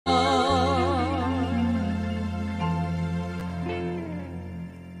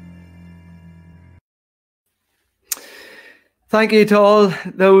Thank you to all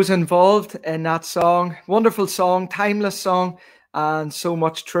those involved in that song. Wonderful song, timeless song, and so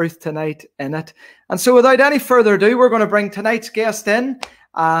much truth tonight in it. And so without any further ado, we're going to bring tonight's guest in,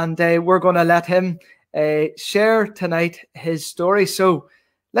 and we're going to let him share tonight his story. So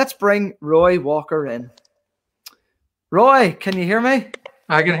let's bring Roy Walker in. Roy, can you hear me?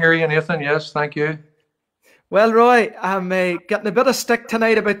 I can hear you, Nathan. Yes, thank you. Well, Roy, I'm getting a bit of stick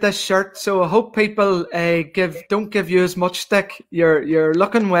tonight about this shirt, so I hope people don't give you as much stick. You're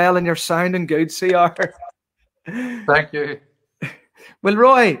looking well and you're sounding good, so you are. Thank you. Well,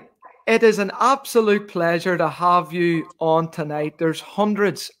 Roy, it is an absolute pleasure to have you on tonight. There's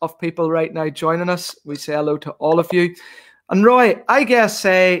hundreds of people right now joining us. We say hello to all of you. And Roy, I guess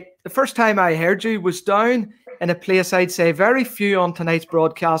the first time I heard you was down in a place I'd say very few on tonight's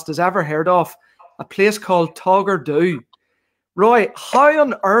broadcast has ever heard of. A place called Toggerdo. Roy, how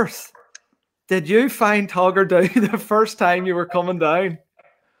on earth did you find Toggerdo the first time you were coming down?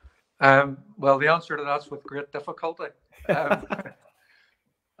 Well, the answer to that's with great difficulty. Well,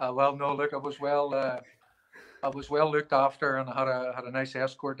 no, look, I was well looked after, and I had a nice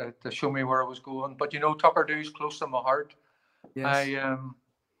escort to show me where I was going. But you know, Toggerdo is close to my heart. Yes.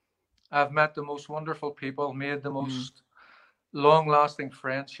 I've met the most wonderful people, made the most long-lasting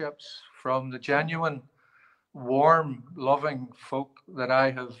friendships from the genuine, warm, loving folk that I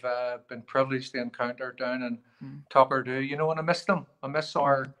have been privileged to encounter down in Toggerdo. You know, and I miss them. I miss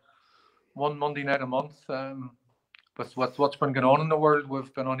our one Monday night a month. With what's been going on in the world,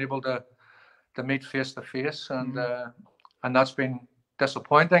 we've been unable to meet face to face, and that's been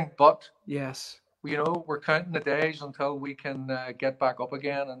disappointing. But yes, you know, we're counting the days until we can get back up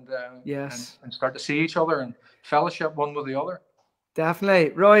again and start to see each other and fellowship one with the other.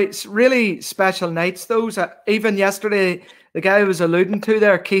 Definitely. Roy, it's really special nights, those. Even yesterday, the guy I was alluding to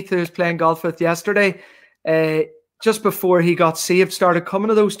there, Keith, who was playing golf with yesterday, just before he got saved, started coming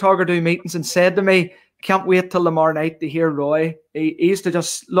to those Toggerdo meetings and said to me, can't wait till tomorrow night to hear Roy. He used to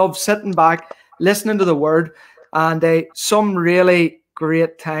just love sitting back, listening to the word, and some really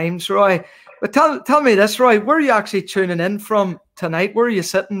great times, Roy. But tell me this, Roy, where are you actually tuning in from tonight? Where are you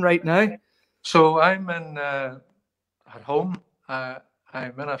sitting right now? So I'm in at home.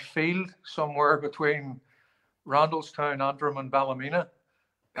 I'm in a field somewhere between Randallstown, Antrim and Ballymena,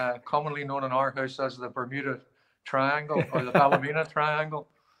 commonly known in our house as the Bermuda Triangle or the Ballymena Triangle.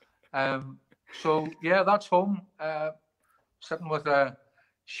 So yeah, that's home. Sitting with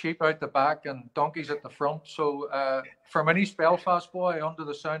sheep out the back and donkeys at the front. So from an East Belfast boy under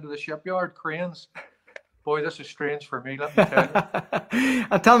the sound of the shipyard cranes, boy, this is strange for me, let me tell you.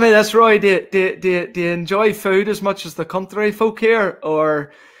 And tell me this, Roy, do you enjoy food as much as the country folk here,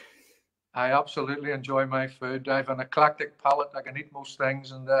 or? I absolutely enjoy my food. I have an eclectic palate. I can eat most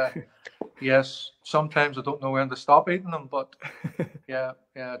things, and yes, sometimes I don't know when to stop eating them, but yeah,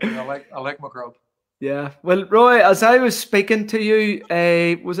 I like my grub. Yeah. Well, Roy, as I was speaking to you,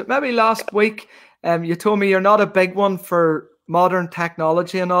 was it maybe last week? You told me you're not a big one for modern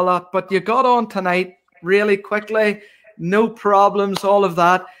technology and all that, but you got on tonight really quickly, no problems, all of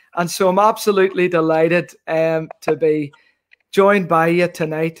that. And so I'm absolutely delighted to be joined by you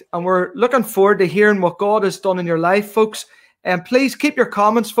tonight. And we're looking forward to hearing what God has done in your life, folks. And please keep your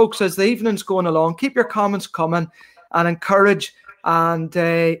comments, folks, as the evening's going along. Keep your comments coming and encourage. And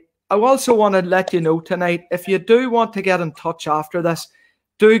I also want to let you know tonight, if you do want to get in touch after this,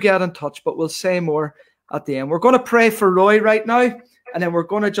 do get in touch, but we'll say more at the end. We're going to pray for Roy right now, and then we're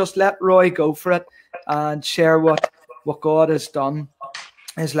going to just let Roy go for it and share what God has done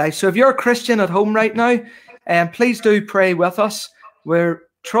in his life. So if you're a Christian at home right now, please do pray with us. We're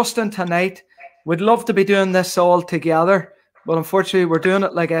trusting tonight. We'd love to be doing this all together, but unfortunately we're doing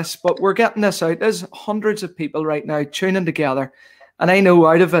it like this. But we're getting this out. There's hundreds of people right now tuning together. And I know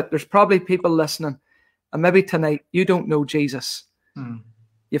out of it, there's probably people listening. And maybe tonight you don't know Jesus.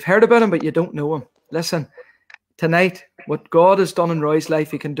 You've heard about him, but you don't know him. Listen, tonight, what God has done in Roy's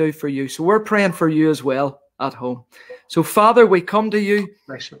life, he can do for you. So we're praying for you as well at home. So Father, we come to you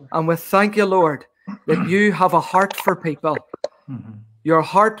and we thank you, Lord, that you have a heart for people. Your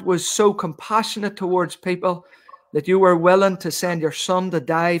heart was so compassionate towards people that you were willing to send your son to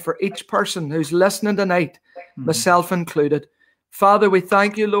die for each person who's listening tonight, myself included. Father, we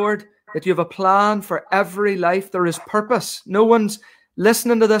thank you, Lord, that you have a plan for every life. There is purpose. No one's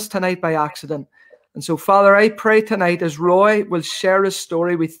listening to this tonight by accident. And so, Father, I pray tonight as Roy will share his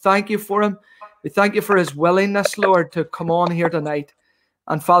story, we thank you for him. We thank you for his willingness, Lord, to come on here tonight.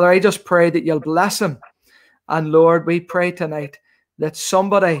 And Father, I just pray that you'll bless him. And Lord, we pray tonight that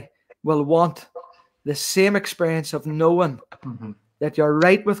somebody will want the same experience of knowing that you're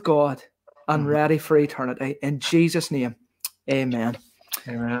right with God and ready for eternity. In Jesus' name, Amen.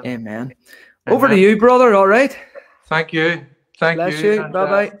 Amen. Amen. Over to you, brother. All right. Thank you. Thank Bless you. you.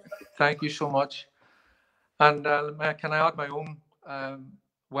 Bye-bye. Thank you so much. And can I add my own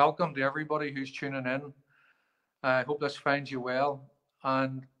welcome to everybody who's tuning in. I hope this finds you well.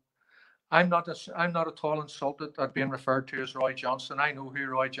 And I'm not at all insulted at being referred to as Roy Johnson. I know who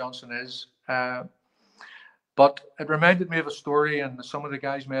Roy Johnson is. But it reminded me of a story, and some of the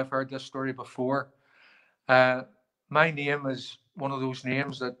guys may have heard this story before. My name is one of those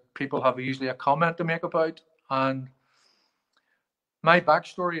names that people have usually a comment to make about. And my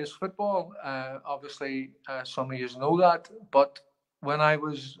backstory is football. Obviously, some of you know that. But when I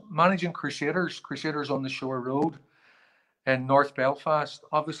was managing Crusaders on the Shore Road in North Belfast,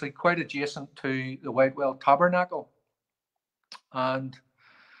 obviously quite adjacent to the Whitewell Tabernacle. And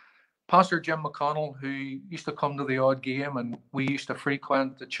Pastor Jim McConnell, who used to come to the odd game, and we used to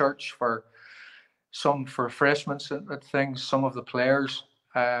frequent the church for refreshments and things, some of the players.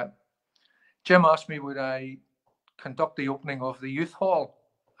 Jim asked me, would I conduct the opening of the youth hall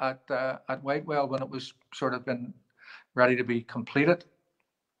at Whitewell when it was sort of been ready to be completed.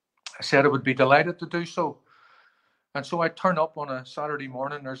 I said I would be delighted to do so. And so I turn up on a Saturday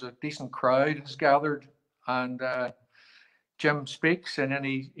morning. There's a decent crowd is gathered, and Jim speaks, and then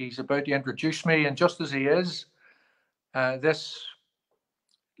he's about to introduce me. And just as he is, this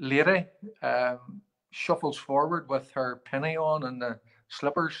lady shuffles forward with her penny on and the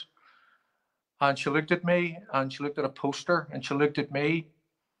slippers. And she looked at me, and she looked at a poster, and she looked at me,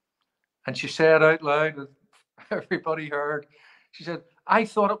 and she said out loud, that everybody heard, she said, I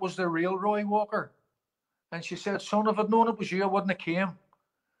thought it was the real Roy Walker. And she said, son, if I'd known it was you, I wouldn't have came.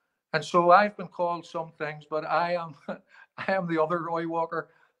 And so I've been called some things, but I am the other Roy Walker.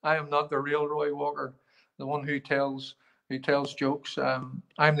 I am not the real Roy Walker, the one who tells jokes.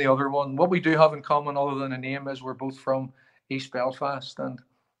 I'm the other one. What we do have in common, other than a name, is we're both from East Belfast,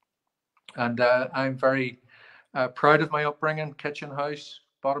 and I'm very proud of my upbringing. Kitchen House,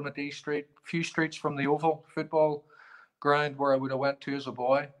 bottom of D Street, a few streets from the Oval football ground where I would have went to as a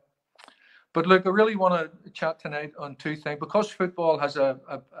boy. But look, I really want to chat tonight on two things. Because football has a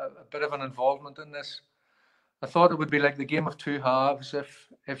bit of an involvement in this, I thought it would be like the game of two halves.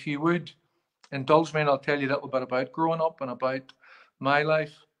 If you would indulge me, and I'll tell you a little bit about growing up and about my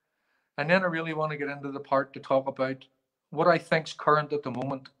life. And then I really want to get into the part to talk about what I think's current at the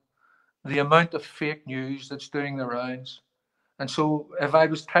moment, the amount of fake news that's doing the rounds. And so if I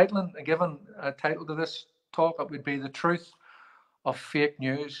was given a title to this talk, it would be The Truth of Fake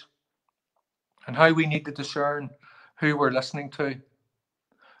News, and how we need to discern who we're listening to.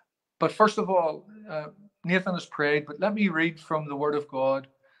 But first of all, Nathan has prayed, but let me read from the Word of God,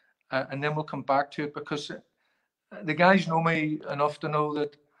 and then we'll come back to it, because the guys know me enough to know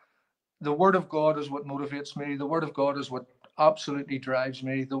that the Word of God is what motivates me. The Word of God is what absolutely drives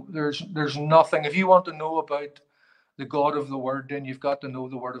me. There's nothing. If you want to know about the God of the Word, then you've got to know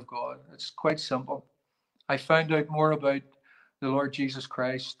the Word of God. It's quite simple. I found out more about the Lord Jesus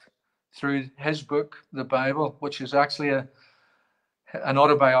Christ through his book, the Bible, which is actually an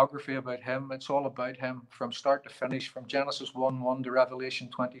autobiography about him. It's all about him from start to finish, from Genesis 1:1 to Revelation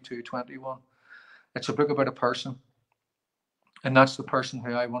 22:21. It's a book about a person. And that's the person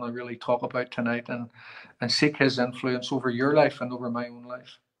who I want to really talk about tonight, and seek his influence over your life and over my own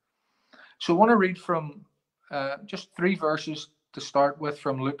life. So I want to read from just 3 verses to start with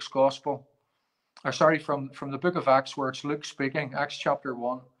from Luke's Gospel. From the book of Acts, where it's Luke speaking, Acts chapter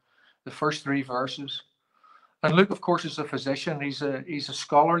 1, the first 3 verses. And Luke, of course, is a physician. He's a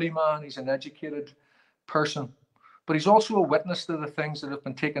scholarly man. He's an educated person. But he's also a witness to the things that have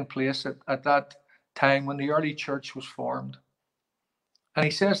been taking place at that time when the early church was formed. And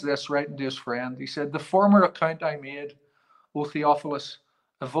he says this, writing to his friend. He said, the former account I made, O Theophilus,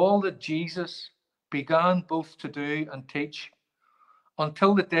 of all that Jesus began both to do and teach,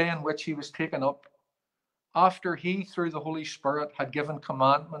 until the day in which he was taken up, after he, through the Holy Spirit, had given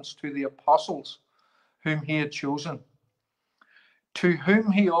commandments to the apostles whom he had chosen, to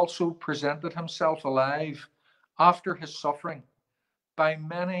whom he also presented himself alive after his suffering by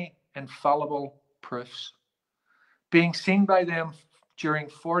many infallible proofs, being seen by them during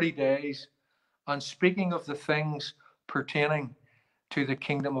 40 days, and speaking of the things pertaining to the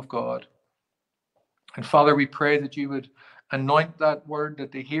kingdom of God. And Father, we pray that you would anoint that word,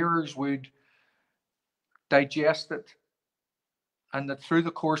 that the hearers would digest it, and that through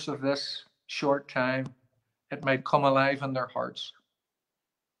the course of this short time, it might come alive in their hearts.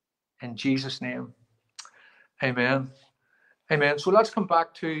 In Jesus' name, amen. Amen. So let's come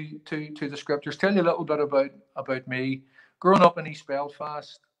back to the scriptures. Tell you a little bit about me. Growing up in East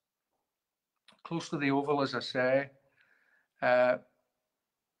Belfast, close to the Oval, as I say.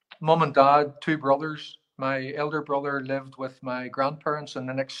 Mum and dad, two brothers. My elder brother lived with my grandparents in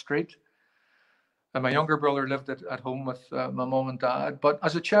the next street, and my younger brother lived at home with my mum and dad. But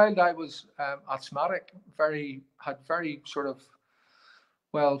as a child, I was asthmatic, had very sort of,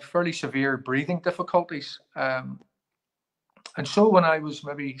 well, fairly severe breathing difficulties. And so when I was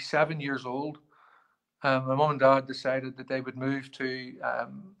maybe 7 years old, my mum and dad decided that they would move to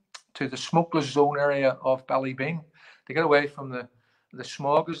the smokeless zone area of Ballybeen to get away from the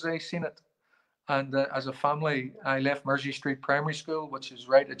smog as they seen it. And as a family, I left Mersey Street Primary School, which is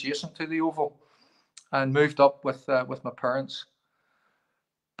right adjacent to the Oval, and moved up with my parents.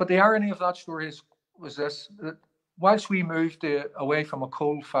 But the irony of that story was this: that whilst we moved away from a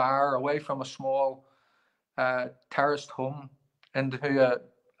coal fire, away from a small terraced home, into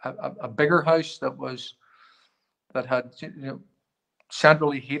a bigger house that had, you know,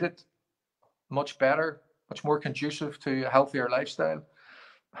 centrally heated, much better, much more conducive to a healthier lifestyle.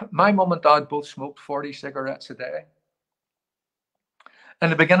 My mum and dad both smoked 40 cigarettes a day.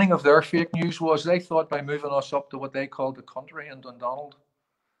 And the beginning of their fake news was they thought by moving us up to what they called the country in Dundonald,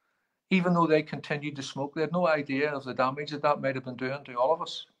 even though they continued to smoke, they had no idea of the damage that might have been doing to all of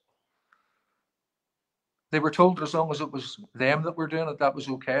us. They were told that as long as it was them that were doing it, that was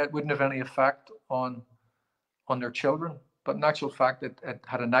okay. It wouldn't have any effect on their children. But in actual fact, it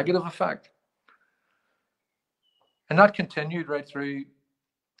had a negative effect. And that continued right through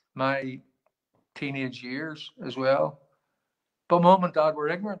my teenage years as well. But mum and dad were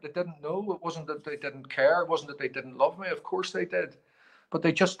ignorant. They didn't know. It wasn't that they didn't care. It wasn't that they didn't love me. Of course they did. But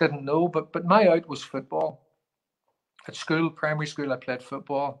they just didn't know. But my out was football. At school, primary school, I played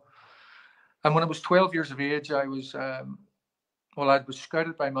football. And when I was 12 years of age, I was I was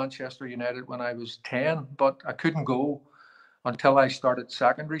scouted by Manchester United when I was 10, but I couldn't go until I started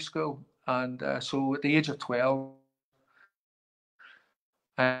secondary school. And so at the age of 12,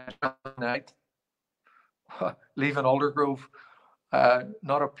 night, leaving Aldergrove,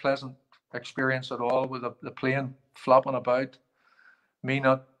 not a pleasant experience at all, with the plane flopping about, me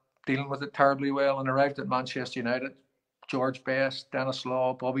not dealing with it terribly well, and arrived at Manchester United. George Best, Dennis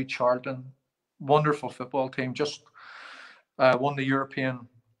Law, Bobby Charlton, wonderful football team, just won the European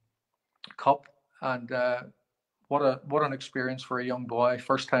Cup, and what an experience for a young boy,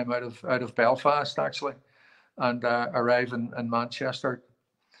 first time out of Belfast actually, and arrive in Manchester.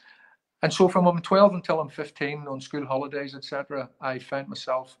 And so from I'm 12 until I'm 15, on school holidays, etc., I found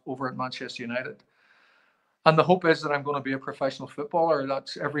myself over at Manchester United. And the hope is that I'm going to be a professional footballer.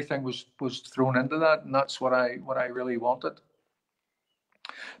 That's everything was thrown into that, and that's what I really wanted.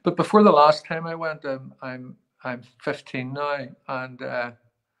 But before the last time I went, I'm 15 now, and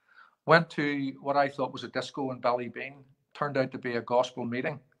went to what I thought was a disco in Ballybeen. Turned out to be a gospel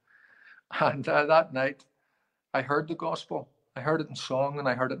meeting, and that night I heard the gospel. I heard it in song and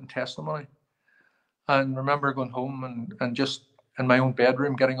I heard it in testimony. And remember going home and just in my own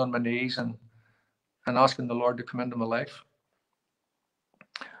bedroom, getting on my knees and asking the Lord to come into my life.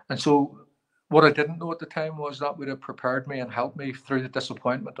 And so what I didn't know at the time was that would have prepared me and helped me through the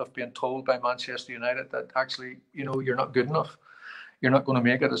disappointment of being told by Manchester United that actually, you know, you're not good enough. You're not going to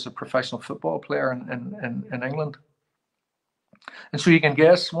make it as a professional football player in England. And so you can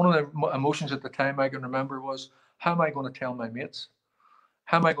guess, one of the emotions at the time I can remember was, how am I going to tell my mates?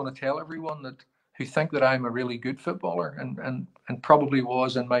 How am I going to tell everyone that who think that I'm a really good footballer and probably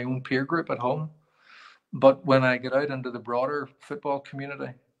was in my own peer group at home? But when I get out into the broader football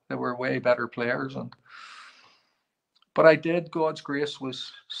community, they were way better players. But I did. God's grace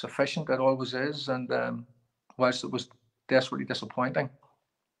was sufficient. It always is. And whilst it was desperately disappointing,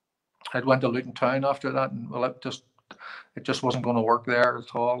 I went to Luton Town after that, and well, it just wasn't going to work there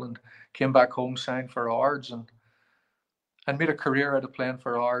at all. And came back home, signed for Ards, and made a career out of playing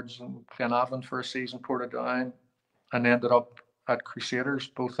for Ards and Glenavon for a season, Portadown, and ended up at Crusaders,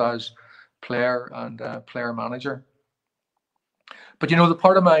 both as player and player manager. But you know, the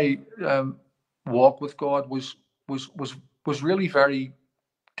part of my walk with God was really very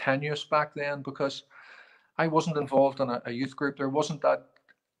tenuous back then, because I wasn't involved in a youth group. There wasn't that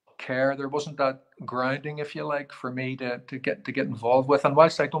care, there wasn't that grounding, if you like, for me to get involved with. And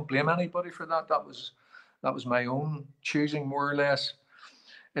whilst I don't blame anybody for that, that was my own choosing, more or less.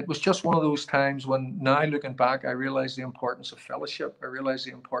 It was just one of those times when, now looking back, I realized the importance of fellowship. I realized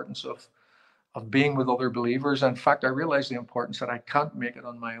the importance of being with other believers. In fact, I realized the importance that I can't make it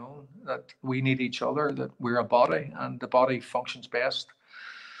on my own, that we need each other, that we're a body, and the body functions best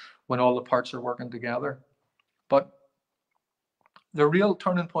when all the parts are working together. But the real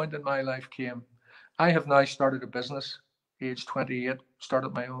turning point in my life came. I have now started a business, age 28,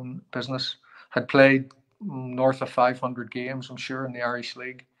 started my own business, had played north of 500 games, I'm sure, in the Irish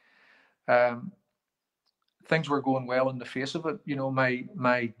League. Things were going well in the face of it. You know,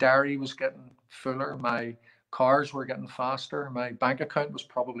 my diary was getting fuller, my cars were getting faster, my bank account was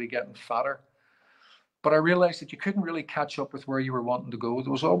probably getting fatter. But I realized that you couldn't really catch up with where you were wanting to go.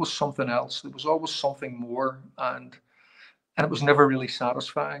 There was always something else. There was always something more, and it was never really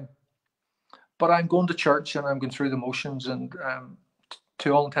satisfying. But I'm going to church and I'm going through the motions, and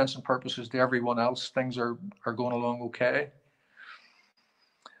to all intents and purposes, to everyone else, things are going along okay.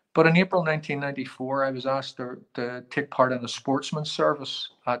 But in April 1994, I was asked to take part in a sportsman's service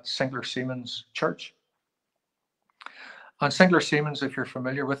at Sinclair Seamen's Church. And Sinclair Seamen's, if you're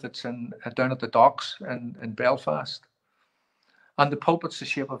familiar with it, it's down at the docks in Belfast. And the pulpit's the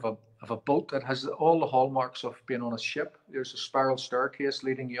shape of a boat. It has all the hallmarks of being on a ship. There's a spiral staircase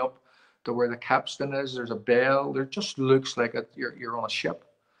leading you up to where the capstan is. There's a bell. It just looks like you're on a ship.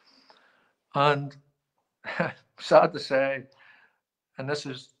 And sad to say, and this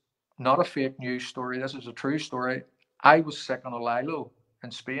is not a fake news story, this is a true story, I was sick on a lilo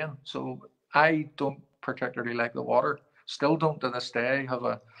in Spain. So I don't particularly like the water. Still don't to this day. Have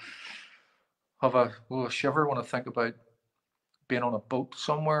a shiver when I think about being on a boat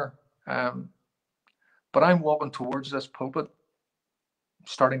somewhere. But I'm walking towards this pulpit,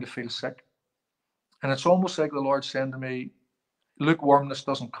 starting to feel sick. And it's almost like the Lord saying to me, lukewarmness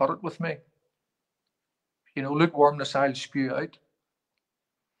doesn't cut it with me. You know, lukewarmness I'll spew out.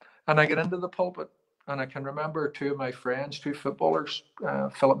 And I get into the pulpit, and I can remember two of my friends, two footballers,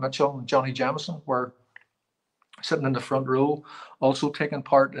 Philip Mitchell and Johnny Jamison, were sitting in the front row, also taking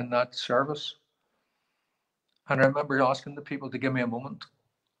part in that service. And I remember asking the people to give me a moment.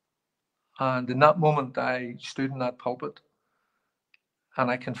 And in that moment, I stood in that pulpit and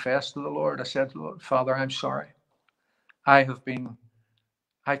I confessed to the Lord. I said, Father, I'm sorry. I've been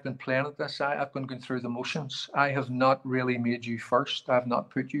playing at this. I've been going through the motions. I have not really made you first. I have not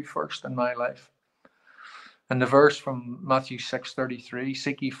put you first in my life. And the verse from Matthew 6:33,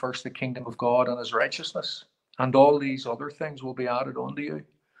 seek ye first the kingdom of God and his righteousness, and all these other things will be added unto you.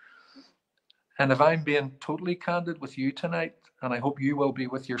 And if I'm being totally candid with you tonight, and I hope you will be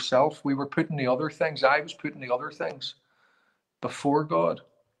with yourself, we were putting the other things, I was putting the other things before God.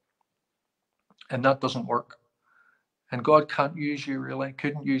 And that doesn't work. And God can't use you, really,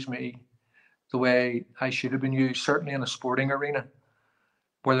 couldn't use me the way I should have been used, certainly in a sporting arena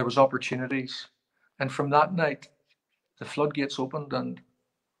where there was opportunities. And from that night, the floodgates opened, and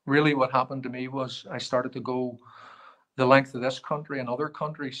really what happened to me was I started to go the length of this country and other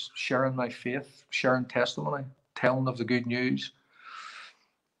countries, sharing my faith, sharing testimony, telling of the good news.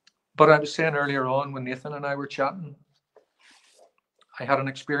 But I was saying earlier on, when Nathan and I were chatting, I had an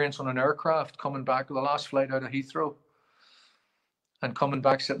experience on an aircraft coming back, the last flight out of Heathrow, and coming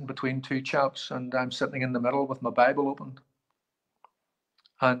back sitting between two chaps, and I'm sitting in the middle with my Bible opened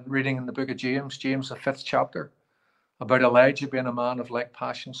and reading in the book of James, the 5th chapter, about Elijah being a man of like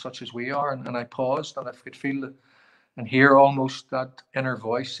passion such as we are. And I paused, and I could feel and hear almost that inner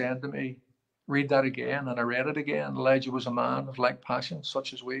voice saying to me, read that again. And I read it again. Elijah was a man of like passion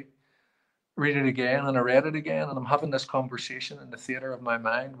such as we. Read it again, and I read it again. And I'm having this conversation in the theater of my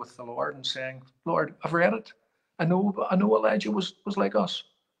mind with the Lord and saying, Lord, I've read it. I know Elijah was like us.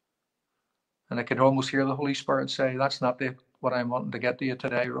 And I could almost hear the Holy Spirit say, that's not what I'm wanting to get to you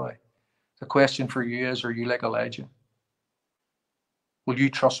today, Roy. The question for you is, are you like Elijah? Will you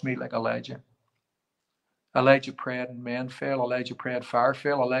trust me like Elijah? Elijah prayed and men fell. Elijah prayed, fire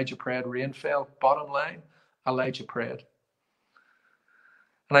fell. Elijah prayed, rain fell. Bottom line, Elijah prayed.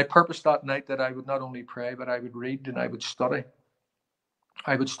 And I purposed that night that I would not only pray, but I would read and I would study.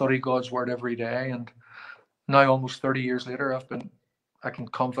 I would study God's word every day. And now, almost 30 years later, I can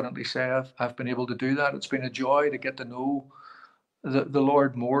confidently say I've been able to do that. It's been a joy to get to know the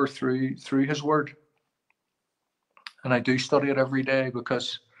Lord more through his word. And I do study it every day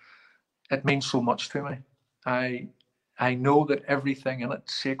because it means so much to me. I know that everything in it,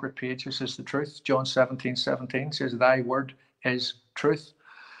 sacred pages, is the truth. John 17:17 says, thy word is truth.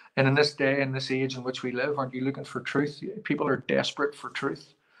 And in this day, in this age in which we live, aren't you looking for truth? People are desperate for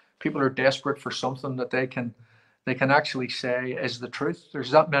truth. People are desperate for something that they can actually say is the truth.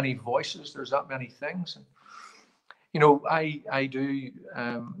 There's that many voices. There's that many things. And, you know, I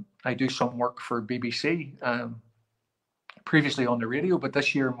do some work for BBC, previously on the radio, but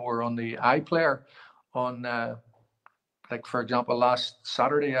this year more on the iPlayer. On like, for example, last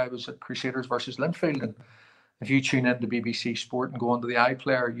Saturday I was at Crusaders versus Linfield, and if you tune into BBC Sport and go onto the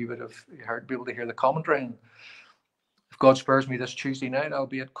iPlayer, you would have be able to hear the commentary. And if God spares me this Tuesday night, I'll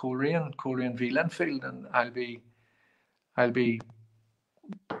be at Coleraine v Linfield, and I'll be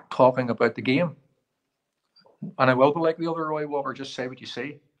talking about the game. And I will be like the other Roy Walker, just say what you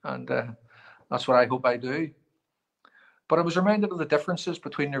see. And that's what I hope I do. But I was reminded of the differences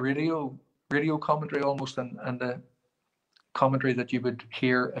between the radio commentary almost and the commentary that you would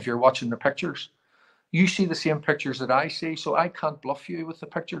hear if you're watching the pictures. You see the same pictures that I see, so I can't bluff you with the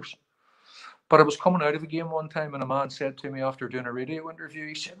pictures. But I was coming out of a game one time and a man said to me after doing a radio interview,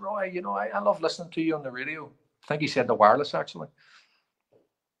 he said, Roy, you know, I love listening to you on the radio. I think he said the wireless actually.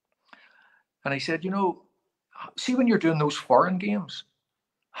 And he said, you know, see when you're doing those foreign games,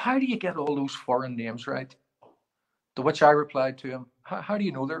 how do you get all those foreign names right? To which I replied to him, how do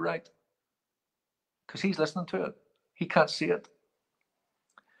you know they're right? Because he's listening to it. He can't see it.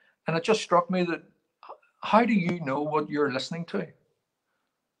 And it just struck me that how do you know what you're listening to?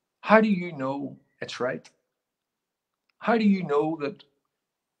 How do you know it's right? How do you know that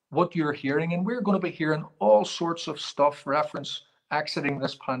what you're hearing, and we're going to be hearing all sorts of stuff reference exiting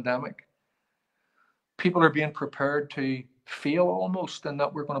this pandemic. People are being prepared to fail almost, and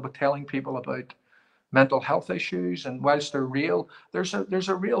that we're going to be telling people about mental health issues. And whilst they're real, there's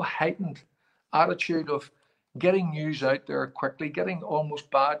a real heightened attitude of getting news out there quickly, getting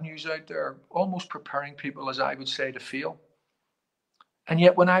almost bad news out there, almost preparing people, as I would say, to fail. And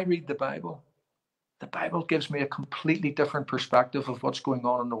yet when I read the Bible gives me a completely different perspective of what's going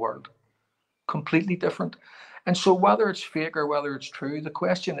on in the world. Completely different. And so whether it's fake or whether it's true, the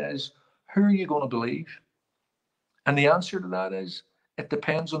question is, who are you going to believe? And the answer to that is, it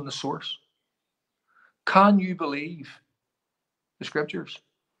depends on the source. Can you believe the scriptures?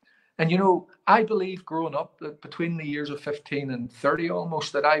 And you know, I believe growing up that between the years of 15 and 30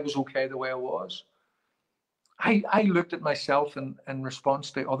 almost, that I was okay the way I was. I looked at myself in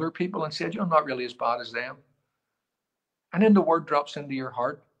response to other people and said, I'm not really as bad as them. And then the word drops into your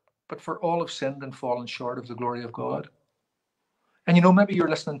heart, but for all have sinned and fallen short of the glory of God. And you know, maybe you're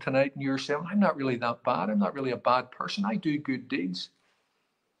listening tonight and you're saying, I'm not really that bad. I'm not really a bad person. I do good deeds.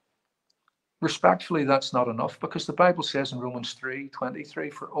 Respectfully, that's not enough, because the Bible says in Romans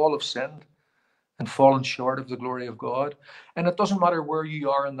 3:23, for all have sinned and fallen short of the glory of God. And it doesn't matter where you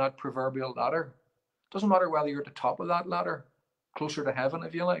are in that proverbial ladder. It doesn't matter whether you're at the top of that ladder, closer to heaven,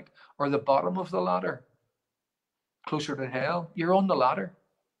 if you like, or the bottom of the ladder, closer to hell. You're on the ladder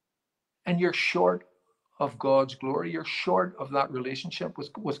and you're short of God's glory. You're short of that relationship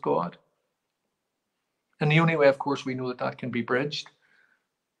with God. And the only way, of course, we know that that can be bridged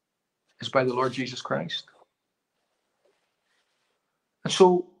is by the Lord Jesus Christ. And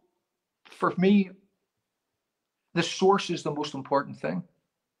so for me, the source is the most important thing.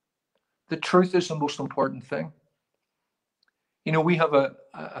 The truth is the most important thing. You know, we have a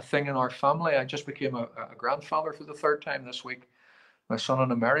thing in our family. I just became a grandfather for the third time this week. My son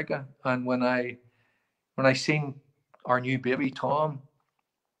in America. And when I seen our new baby, Tom,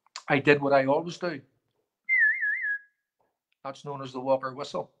 I did what I always do. That's known as the Walker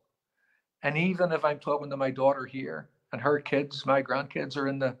whistle. And even if I'm talking to my daughter here and her kids, my grandkids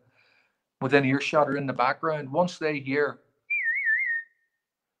are within earshot or in the background, once they hear,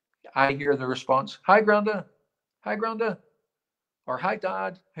 I hear the response, hi, Granda, or hi,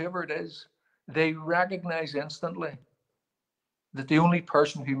 Dad, whoever it is, they recognize instantly that the only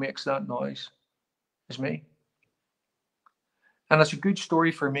person who makes that noise is me. And it's a good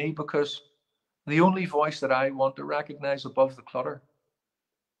story for me, because the only voice that I want to recognize above the clutter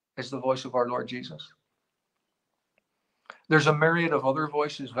is the voice of our Lord Jesus. There's a myriad of other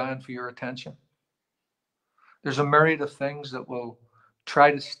voices vying for your attention. There's a myriad of things that will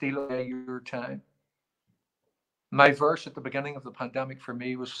try to steal away your time. My verse at the beginning of the pandemic for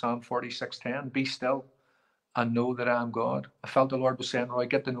me was Psalm 46:10, be still and know that I am God. I felt the Lord was saying, Roy,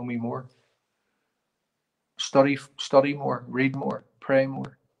 get to know me more. Study more, read more, pray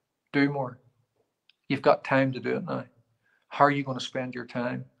more, do more. You've got time to do it now. How are you going to spend your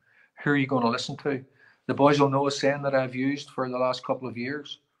time? Who are you going to listen to? The boys will know a saying that I've used for the last couple of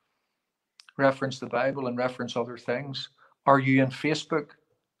years. Reference the Bible and reference other things. Are you in Facebook,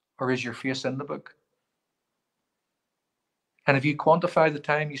 or is your face in the book? And if you quantify the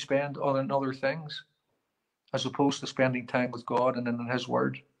time you spend on other things, as opposed to spending time with God and in His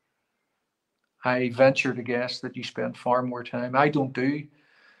Word, I venture to guess that you spend far more time. I don't do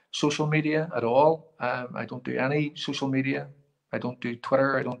social media at all. I don't do any social media. I don't do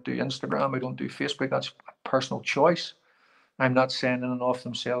Twitter. I don't do Instagram. I don't do Facebook. That's a personal choice. I'm not saying in and of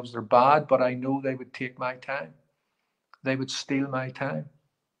themselves they're bad, but I know they would take my time. They would steal my time.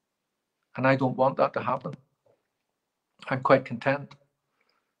 And I don't want that to happen. I'm quite content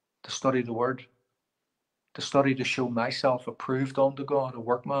to study the Word, to study to show myself approved unto God, a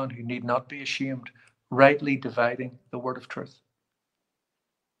workman who need not be ashamed, rightly dividing the word of truth.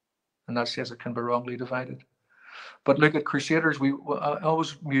 And that says it can be wrongly divided. But look at Crusaders. I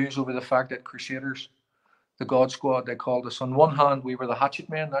always muse over the fact that Crusaders, the God Squad, they called us. On one hand, we were the Hatchet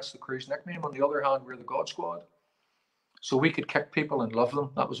Men. That's the crew's nickname. On the other hand, we were the God Squad. So we could kick people and love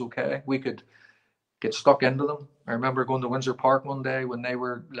them. That was okay. We could get stuck into them. I remember going to Windsor Park one day when they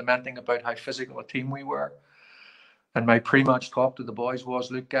were lamenting about how physical a team we were. And my pre-match talk to the boys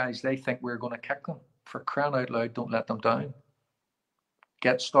was, look, guys, they think we're going to kick them. For crying out loud, don't let them down.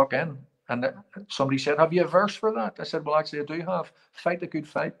 Get stuck in. And somebody said, have you a verse for that? I said, well, actually, I do have. Fight the good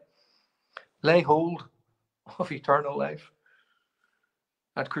fight. Lay hold of eternal life.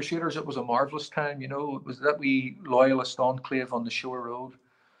 At Crusaders, it was a marvellous time. It was that wee loyalist enclave on the Shore Road.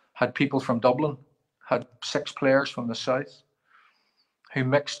 Had people from Dublin, had 6 players from the south who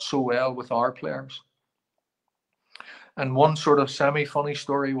mixed so well with our players. And one sort of semi-funny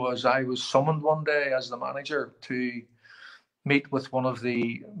story was I was summoned one day as the manager to meet with one of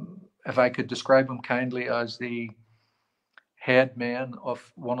the, if I could describe him kindly, as the head man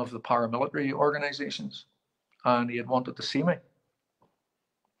of one of the paramilitary organizations. And he had wanted to see me.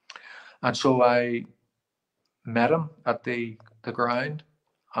 And so I met him at the ground,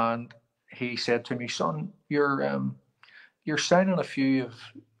 and he said to me, son, you're signing a few of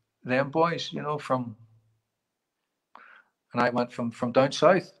them boys, from, and I went from down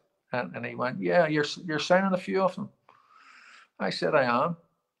south, and he went, yeah, you're signing a few of them. I said, I am.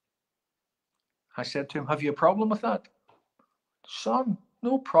 I said to him, have you a problem with that? Son,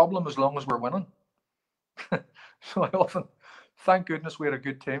 no problem as long as we're winning. So I often, thank goodness we had a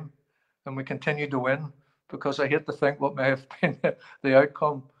good team and we continued to win, because I hate to think what may have been the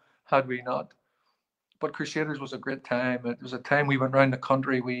outcome had we not. But Crusaders was a great time. It was a time we went around the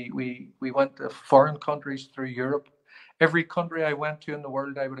country. We went to foreign countries through Europe. Every country I went to in the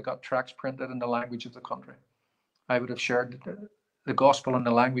world, I would have got tracts printed in the language of the country. I would have shared the gospel in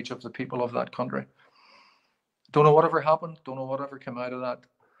the language of the people of that country. Don't know whatever happened. Don't know whatever came out of that.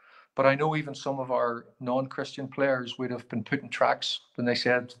 But I know even some of our non-Christian players would have been putting tracts when they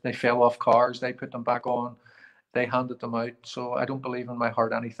said they fell off cars. They put them back on. They handed them out. So I don't believe in my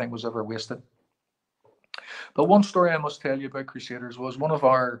heart anything was ever wasted. But one story I must tell you about Crusaders was one of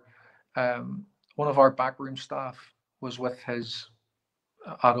our backroom staff was with his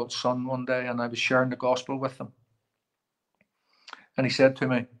adult son one day, and I was sharing the gospel with him. And he said to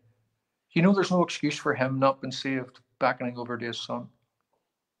me, there's no excuse for him not being saved, beckoning over to his son.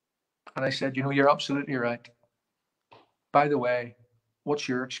 And I said, you're absolutely right. By the way, what's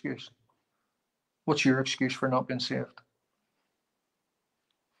your excuse? What's your excuse for not being saved?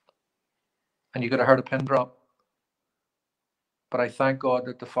 And you could have heard a pin drop. But I thank God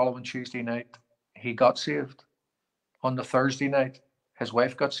that the following Tuesday night, he got saved. On the Thursday night, his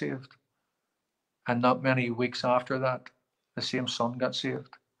wife got saved. And not many weeks after that, the same son got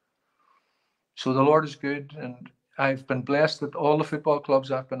saved. So the Lord is good, and I've been blessed at all the football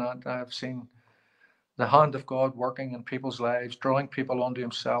clubs I've been at. I've seen the hand of God working in people's lives, drawing people onto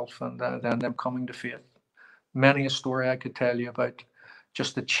himself, and then them coming to faith. Many a story I could tell you about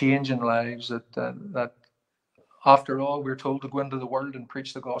just the change in lives that after all, we're told to go into the world and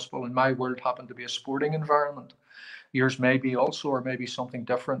preach the gospel. And my world happened to be a sporting environment. Yours may be also, or maybe something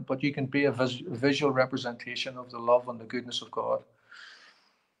different, but you can be a visual representation of the love and the goodness of God.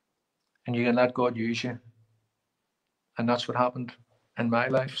 And you can let God use you. And that's what happened in my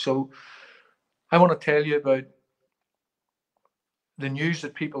life. So I want to tell you about the news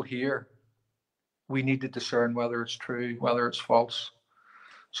that people hear. We need to discern whether it's true, whether it's false.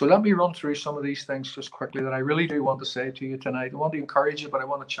 So let me run through some of these things just quickly that I really do want to say to you tonight. I want to encourage you, but I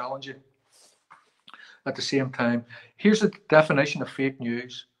want to challenge you at the same time. Here's the definition of fake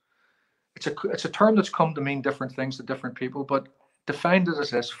news. It's a term that's come to mean different things to different people, but defined it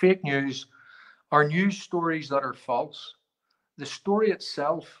as this: fake news are news stories that are false. The story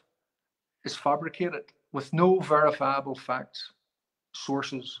itself is fabricated with no verifiable facts,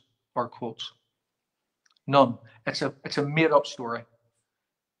 sources, or quotes. None. It's a made-up story.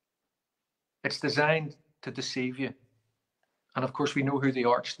 It's designed to deceive you. And of course, we know who the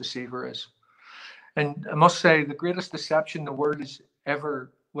arch deceiver is. And I must say, the greatest deception the world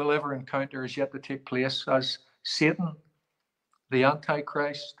will ever encounter is yet to take place, as Satan, the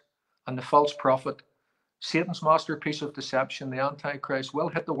Antichrist, and the false prophet, Satan's masterpiece of deception, the Antichrist, will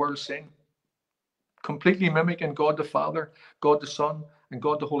hit the world scene, completely mimicking God the Father, God the Son, and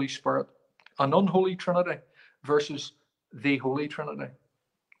God the Holy Spirit. An unholy Trinity versus the Holy Trinity.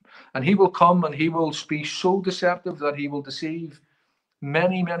 And he will come and he will be so deceptive that he will deceive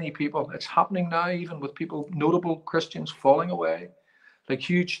many, many people. It's happening now, even with people, notable Christians, falling away. Like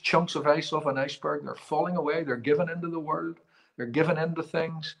huge chunks of ice off an iceberg. They're falling away. They're giving into the world. They're giving into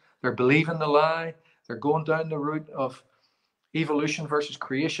things. They're believing the lie. They're going down the route of evolution versus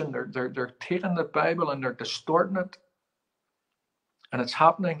creation. They're taking the Bible and they're distorting it. And it's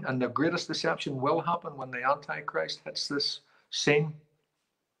happening. And the greatest deception will happen when the Antichrist hits this scene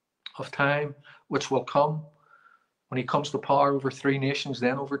of time, which will come when he comes to power over 3 nations,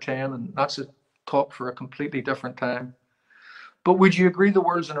 then over 10. And that's a talk for a completely different time. But would you agree the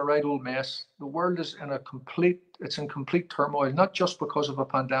world's in a right old mess? The world is in complete turmoil, not just because of a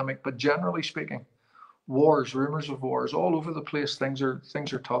pandemic, but generally speaking. Wars, rumors of wars, all over the place. Things are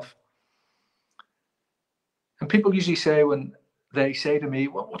tough. And people usually say, when they say to me,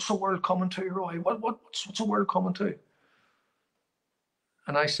 well, what's the world coming to, Roy? What's the world coming to?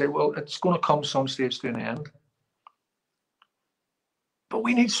 And I say, well, it's going to come some stage to an end. But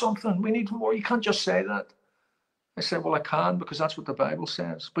we need something. We need more. You can't just say that. I say, well, I can, because that's what the Bible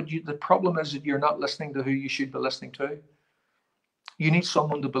says. But the problem is that you're not listening to who you should be listening to. You need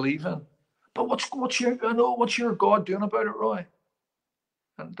someone to believe in. But what's your God doing about it, Roy?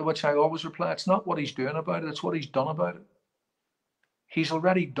 And to which I always reply, it's not what he's doing about it, it's what he's done about it. He's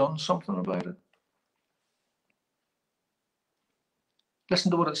already done something about it. Listen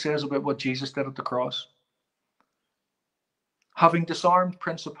to what it says about what Jesus did at the cross. Having disarmed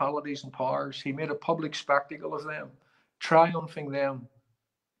principalities and powers, he made a public spectacle of them, triumphing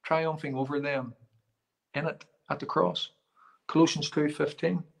over them in it at the cross. Colossians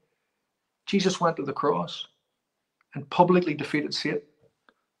 2:15. Jesus went to the cross and publicly defeated Satan,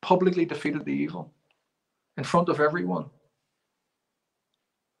 publicly defeated the evil in front of everyone.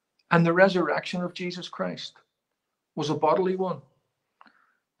 And the resurrection of Jesus Christ was a bodily one.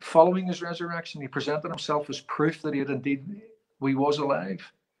 Following his resurrection, he presented himself as proof that he was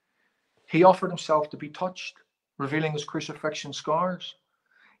alive. He offered himself to be touched, revealing his crucifixion scars.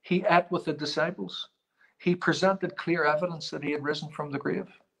 He ate with the disciples. He presented clear evidence that he had risen from the grave.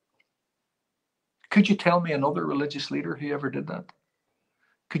 Could you tell me another religious leader who ever did that?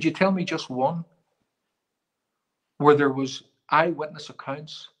 Could you tell me just one where there was eyewitness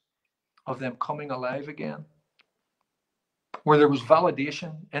accounts of them coming alive again? Where there was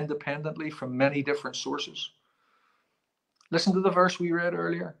validation independently from many different sources? Listen to the verse we read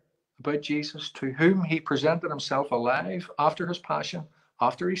earlier about Jesus, to whom he presented himself alive after his passion,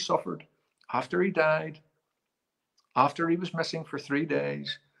 after he suffered, after he died, after he was missing for 3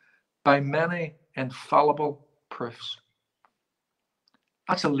 days, by many infallible proofs.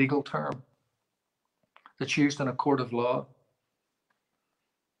 That's a legal term that's used in a court of law.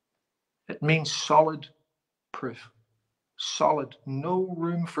 It means solid proof. Solid, no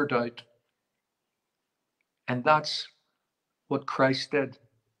room for doubt. And that's what Christ did,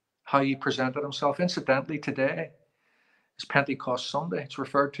 how he presented himself. Incidentally, today is Pentecost Sunday. It's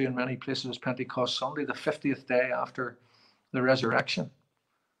referred to in many places as Pentecost Sunday, the 50th day after the resurrection.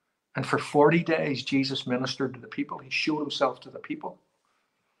 And for 40 days, Jesus ministered to the people. He showed himself to the people,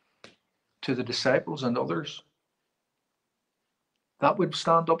 to the disciples and others. That would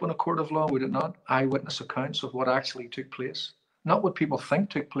stand up in a court of law, would it not? Eyewitness accounts of what actually took place. Not what people think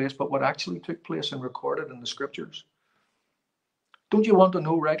took place, but what actually took place and recorded in the scriptures. Don't you want to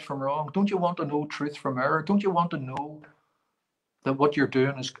know right from wrong? Don't you want to know truth from error? Don't you want to know that what you're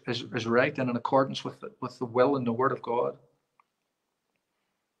doing is right and in accordance with the will and the word of God?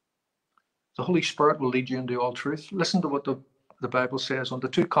 The Holy Spirit will lead you into all truth. Listen to what the Bible says on the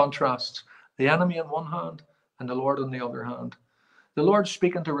two contrasts, the enemy on one hand and the Lord on the other hand. The Lord's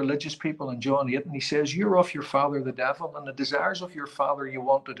speaking to religious people in John 8, and he says, you're of your father, the devil, and the desires of your father you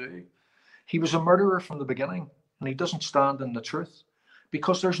want to do. He was a murderer from the beginning, and he doesn't stand in the truth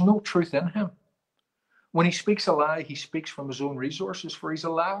because there's no truth in him. When he speaks a lie, he speaks from his own resources, for he's a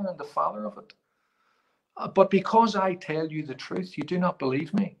liar and the father of it. But because I tell you the truth, you do not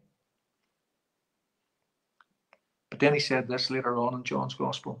believe me. But then he said this later on in John's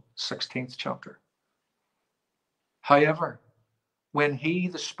Gospel, 16th chapter. However, when he,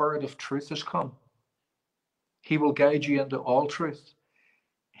 the Spirit of truth, has come, he will guide you into all truth.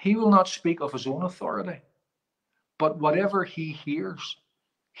 He will not speak of his own authority, but whatever he hears,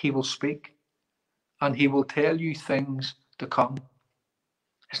 he will speak, and he will tell you things to come.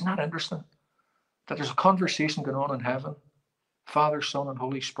 Isn't that interesting? That there's a conversation going on in heaven, Father, Son, and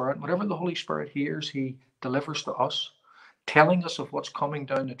Holy Spirit. Whatever the Holy Spirit hears, he delivers to us, telling us of what's coming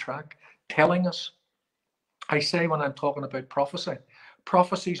down the track, telling us. I say when I'm talking about prophecy,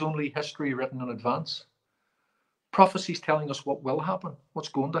 prophecy is only history written in advance. Prophecy is telling us what will happen, what's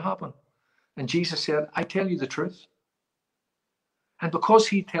going to happen. And Jesus said, I tell you the truth. And because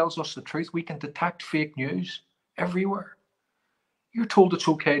he tells us the truth, we can detect fake news everywhere. You're told it's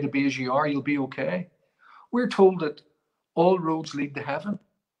okay to be as you are, you'll be okay. We're told that all roads lead to heaven.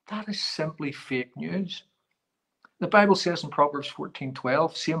 That is simply fake news. The Bible says in Proverbs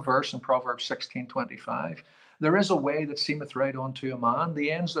 14:12, same verse in Proverbs 16:25, there is a way that seemeth right unto a man,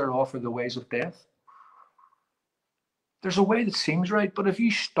 the ends thereof are the ways of death. There's a way that seems right, but if you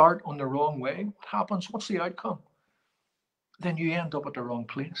start on the wrong way, what happens? What's the outcome? Then you end up at the wrong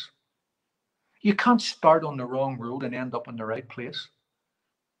place. You can't start on the wrong road and end up in the right place.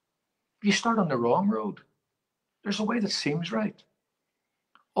 If you start on the wrong road, there's a way that seems right.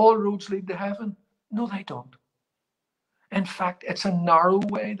 All roads lead to heaven. No, they don't. In fact, it's a narrow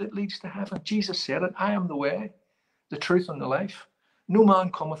way that leads to heaven. Jesus said it, I am the way, the truth, and the life. No man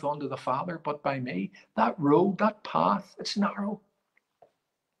cometh unto the Father but by me. That road, that path, it's narrow.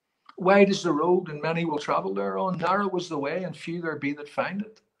 Wide is the road, and many will travel thereon. Narrow is the way, and few there be that find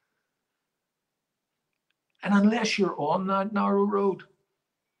it. And unless you're on that narrow road,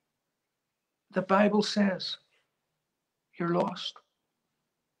 the Bible says you're lost.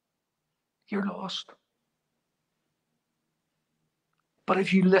 You're lost. But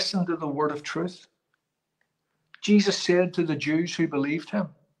if you listen to the word of truth, Jesus said to the Jews who believed him,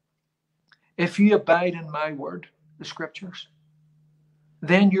 if you abide in my word, the scriptures,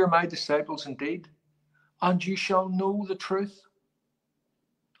 then you're my disciples indeed, and you shall know the truth,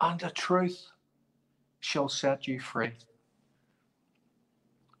 and the truth shall set you free.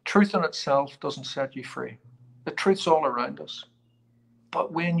 Truth in itself doesn't set you free. The truth's all around us.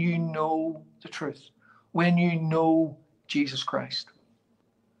 But when you know the truth, when you know Jesus Christ,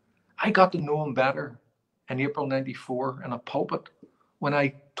 I got to know him better in April 94 in a pulpit when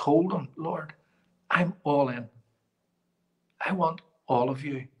I told him, Lord, I'm all in. I want all of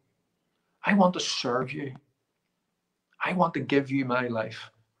you. I want to serve you. I want to give you my life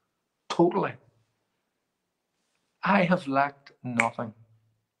totally. I have lacked nothing.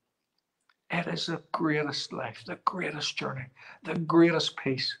 It is the greatest life, the greatest journey, the greatest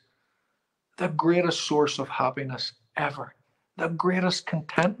peace, the greatest source of happiness ever, the greatest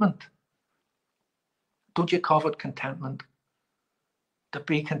contentment. Don't you covet contentment? To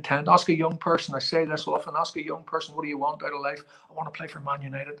be content. Ask a young person, I say this often, ask a young person, what do you want out of life? I want to play for Man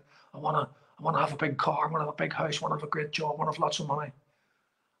United. I want to have a big car. I want to have a big house. I want to have a great job. I want to have lots of money.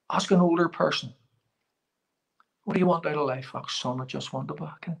 Ask an older person, what do you want out of life? Oh, son, I just want to be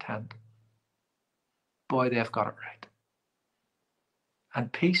content. Boy, they've got it right.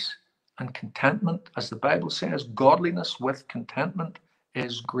 And peace and contentment, as the Bible says, godliness with contentment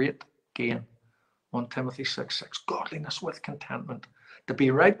is great gain. 1 Timothy 6:6, godliness with contentment. To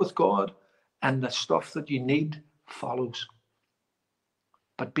be right with God, and the stuff that you need follows.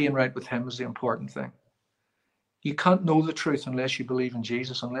 But being right with him is the important thing. You can't know the truth unless you believe in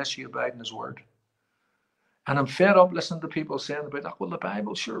Jesus, unless you abide in his word. And I'm fed up listening to people saying about, oh, well, the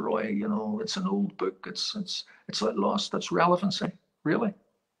Bible, sure, Roy, you know, it's an old book. It's lost its relevancy. Really?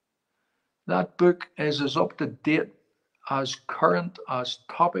 That book is as up to date, as current, as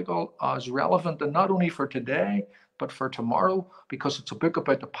topical, as relevant, and not only for today, but for tomorrow, because it's a book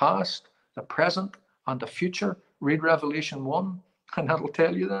about the past, the present, and the future. Read Revelation 1, and that'll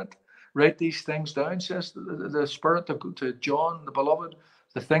tell you that. Write these things down, says the Spirit to John, the beloved,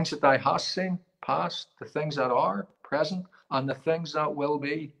 the things that thou hast seen, past, the things that are, present, and the things that will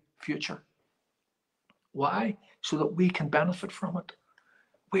be, future. Why? So that we can benefit from it.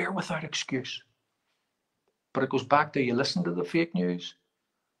 We are without excuse. But it goes back to, you listen to the fake news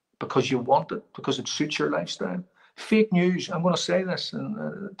because you want it, because it suits your lifestyle. Fake news, I'm going to say this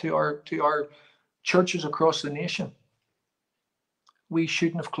to our churches across the nation. We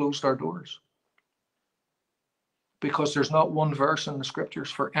shouldn't have closed our doors, because there's not one verse in the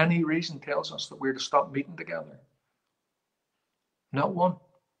scriptures for any reason tells us that we're to stop meeting together. Not one.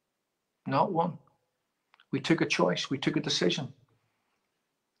 Not one. We took a choice. We took a decision.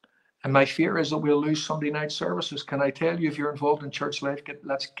 And my fear is that we'll lose Sunday night services. Can I tell you, if you're involved in church life,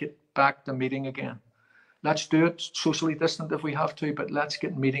 let's get back to meeting again. Let's do it socially distant if we have to, but let's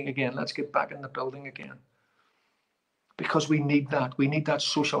get meeting again. Let's get back in the building again. Because we need that. We need that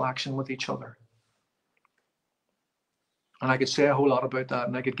social action with each other. And I could say a whole lot about that,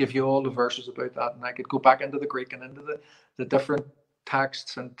 and I could give you all the verses about that, and I could go back into the Greek and into the different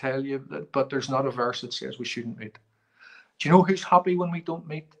texts and tell you that, but there's not a verse that says we shouldn't meet. Do you know who's happy when we don't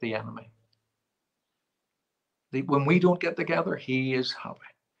meet? The enemy. When we don't get together, he is happy.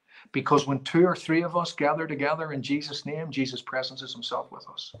 Because when 2 or 3 of us gather together in Jesus' name, Jesus' presence is himself with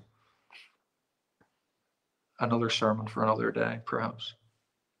us. Another sermon for another day, perhaps.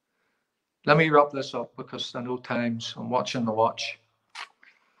 Let me wrap this up, because I know times, I'm watching the watch.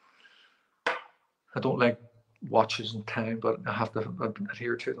 I don't like watches and time, but I have to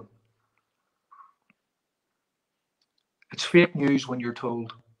adhere to them. It's fake news when you're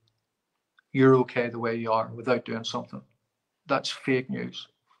told you're okay the way you are without doing something. That's fake news.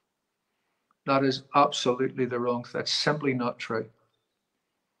 That is absolutely the wrong thing. That's simply not true.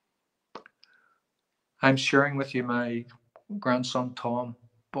 I'm sharing with you my grandson Tom,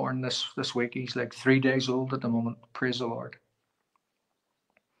 born this week. He's like 3 days old at the moment. Praise the Lord.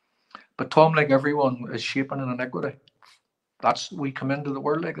 But Tom, like everyone, is shaping in iniquity. We come into the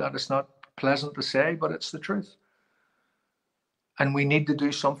world like that. It's not pleasant to say, but it's the truth. And we need to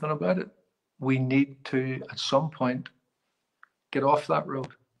do something about it. We need to, at some point, get off that road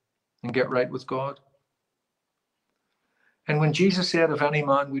and get right with God. And when Jesus said, if any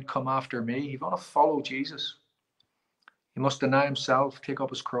man would come after me, you want to follow Jesus. He must deny himself, take up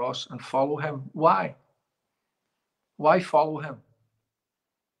his cross, and follow him. Why? Why follow him?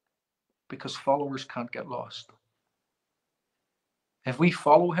 Because followers can't get lost. If we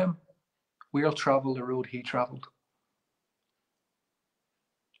follow him, we'll travel the road he traveled.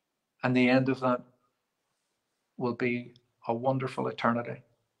 And the end of that will be a wonderful eternity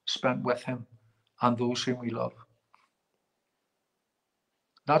spent with him and those whom we love.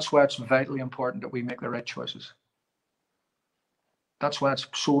 That's why it's vitally important that we make the right choices. That's why it's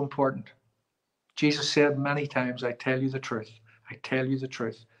so important. Jesus said many times, I tell you the truth. I tell you the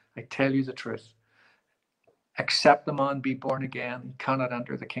truth. I tell you the truth. Except the man be born again, he cannot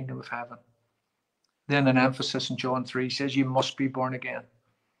enter the kingdom of heaven. Then an emphasis in John 3 says you must be born again.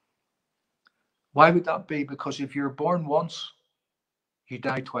 Why would that be? Because if you're born once, you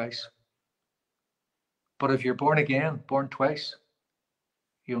die twice. But if you're born again, born twice,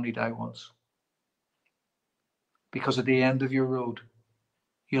 you only die once. Because at the end of your road,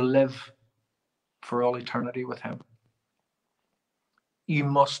 you'll live for all eternity with him. You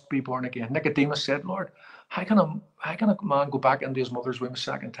must be born again. Nicodemus said, Lord, how can a man go back into his mother's womb a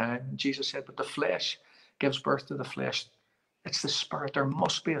second time? And Jesus said, but the flesh gives birth to the flesh. It's the spirit. There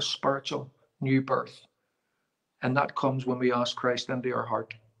must be a spiritual new birth. And that comes when we ask Christ into our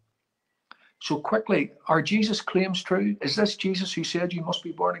heart. So quickly, are Jesus' claims true? Is this Jesus who said you must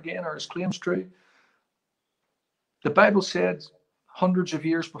be born again? Are his claims true? The Bible said hundreds of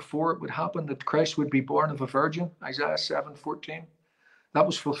years before it would happen that Christ would be born of a virgin, Isaiah 7:14. That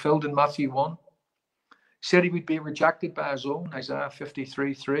was fulfilled in Matthew 1. Said he would be rejected by his own, Isaiah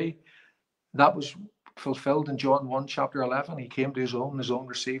 53:3. That was fulfilled in John 1, chapter 11. He came to his own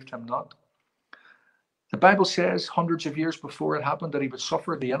received him not. The Bible says hundreds of years before it happened that he would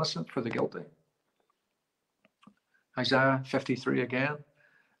suffer the innocent for the guilty. Isaiah 53 again.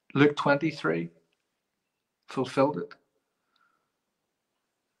 Luke 23 fulfilled it.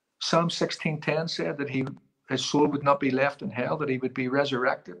 Psalm 16:10 said that his soul would not be left in hell, that he would be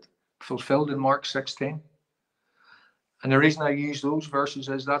resurrected, fulfilled in Mark 16. And the reason I use those verses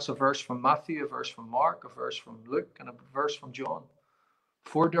is that's a verse from Matthew, a verse from Mark, a verse from Luke, and a verse from John.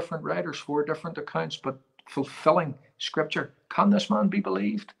 4 different writers, 4 different accounts, but fulfilling scripture. Can this man be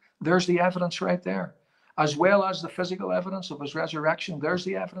believed? There's the evidence right there. As well as the physical evidence of his resurrection, there's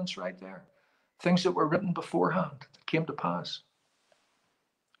the evidence right there. Things that were written beforehand that came to pass.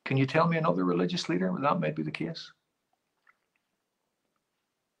 Can you tell me another religious leader where that might be the case?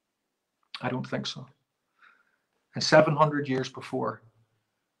 I don't think so. And 700 years before,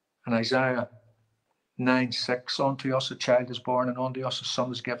 in Isaiah 9:6, unto us a child is born, and unto us a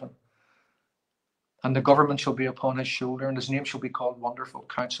son is given. And the government shall be upon his shoulder, and his name shall be called Wonderful,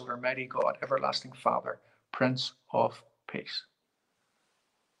 Counselor, Mighty God, Everlasting Father, Prince of Peace.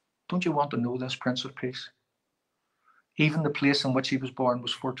 Don't you want to know this Prince of Peace? Even the place in which he was born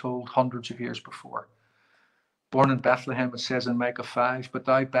was foretold hundreds of years before. Born in Bethlehem, it says in Micah 5, but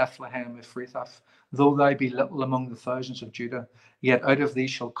thou, Bethlehem Ephrathah, though thou be little among the thousands of Judah, yet out of thee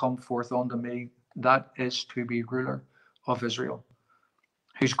shall come forth unto me that is to be ruler of Israel,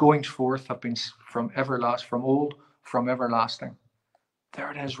 whose goings forth have been from old, from everlasting.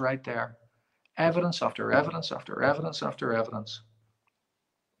 There it is right there. Evidence after evidence after evidence after evidence.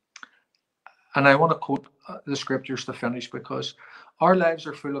 And I want to quote the scriptures to finish, because our lives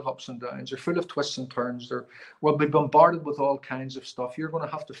are full of ups and downs. They're full of twists and turns. We'll be bombarded with all kinds of stuff. You're going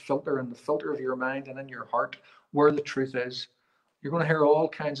to have to filter in the filter of your mind and in your heart where the truth is. You're going to hear all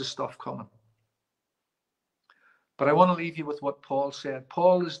kinds of stuff coming. But I want to leave you with what Paul said.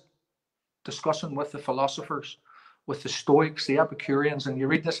 Paul is discussing with the philosophers, with the Stoics, the Epicureans, and you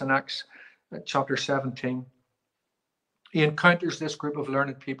read this in Acts chapter 17. He encounters this group of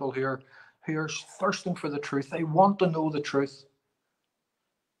learned people who are thirsting for the truth. They want to know the truth.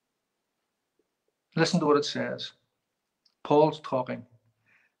 Listen to what it says. Paul's talking.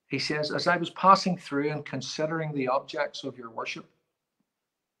 He says, as I was passing through and considering the objects of your worship,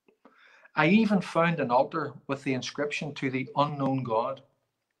 I even found an altar with the inscription to the unknown God.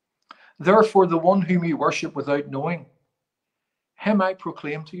 Therefore, the one whom you worship without knowing, him I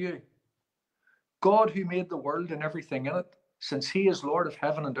proclaim to you. God, who made the world and everything in it, since he is Lord of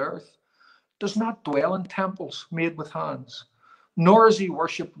heaven and earth, does not dwell in temples made with hands, nor is he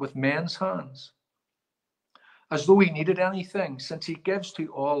worshipped with men's hands, as though he needed anything, since he gives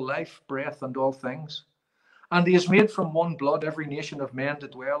to all life, breath, and all things. And he has made from one blood every nation of men to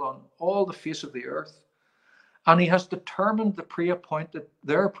dwell on all the face of the earth. And he has determined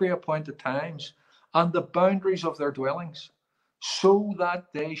their pre-appointed times and the boundaries of their dwellings, so that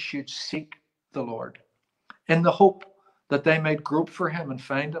they should seek the Lord, in the hope that they might grope for him and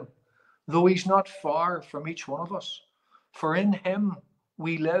find him, though he's not far from each one of us. For in him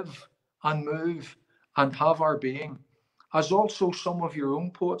we live and move and have our being, as also some of your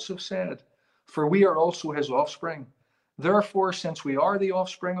own poets have said, for we are also his offspring. Therefore, since we are the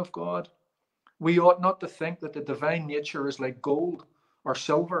offspring of God, we ought not to think that the divine nature is like gold or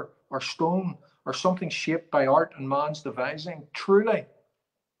silver or stone or something shaped by art and man's devising. Truly,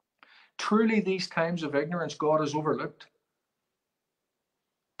 these times of ignorance God has overlooked,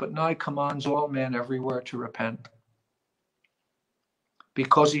 but now commands all men everywhere to repent,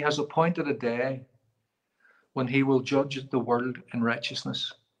 because he has appointed a day when he will judge the world in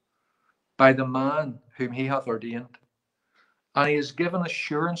righteousness by the man whom he hath ordained. And he has given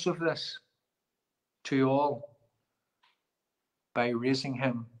assurance of this to all by raising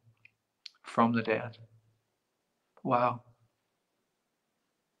him from the dead. Wow.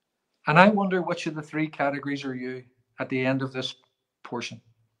 And I wonder which of the three categories are you at the end of this portion.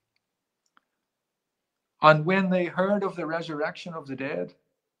 And when they heard of the resurrection of the dead,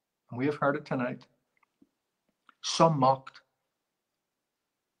 and we have heard it tonight, some mocked,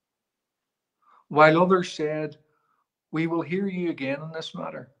 while others said, we will hear you again in this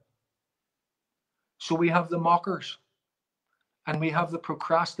matter. So we have the mockers and we have the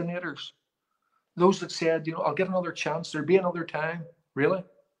procrastinators. Those that said, I'll get another chance. There'll be another time. Really?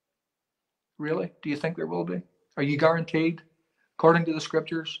 Really? Do you think there will be? Are you guaranteed? According to the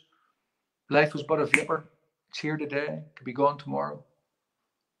scriptures, life is but a vapor. It's here today. It could be gone tomorrow.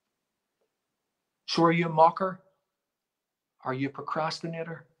 So are you a mocker? Are you a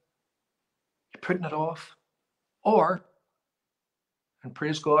procrastinator? You're putting it off? Or, and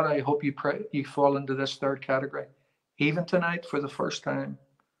praise God, I hope you fall into this third category, even tonight for the first time.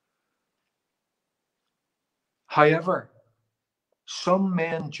 However, some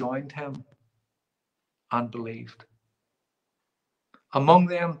men joined him and believed. Among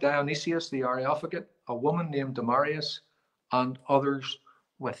them, Dionysius the Areopagite, a woman named Damaris, and others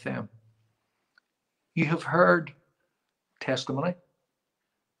with them. You have heard testimony.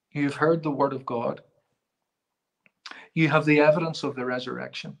 You have heard the word of God. You have the evidence of the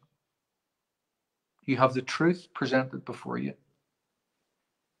resurrection. You have the truth presented before you.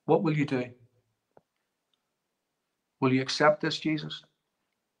 What will you do? Will you accept this, Jesus?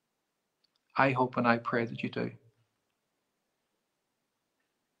 I hope and I pray that you do.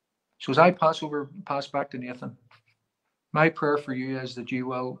 So as I pass back to Nathan, my prayer for you is that you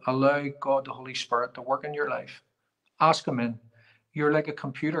will allow God, the Holy Spirit, to work in your life. Ask him in. You're like a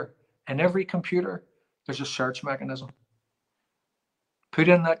computer. In every computer, there's a search mechanism. Put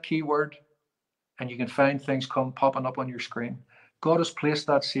in that keyword and you can find things popping up on your screen. God has placed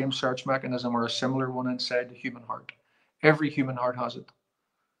that same search mechanism or a similar one inside the human heart. Every human heart has it.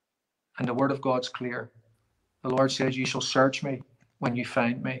 And the word of God's clear. The Lord says, you shall search me when you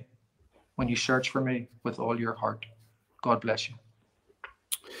find me, when you search for me with all your heart. God bless you.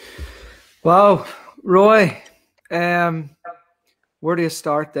 Wow, Roy, where do you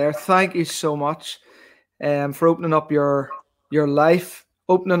start there? Thank you so much for opening up your life,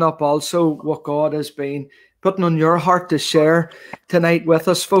 opening up also what God has been putting on your heart to share tonight with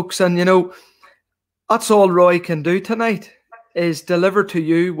us, folks. And that's all Roy can do tonight, is deliver to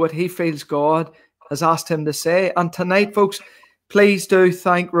you what he feels God has asked him to say. And tonight, folks, please do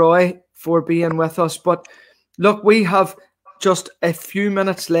thank Roy for being with us. But look, we have just a few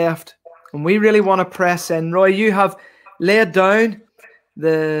minutes left and we really want to press in. Roy, you have laid down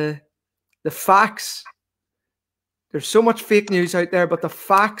the facts. There's so much fake news out there, but the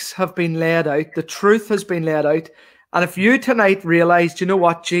facts have been laid out. The truth has been laid out. And if you tonight realized, you know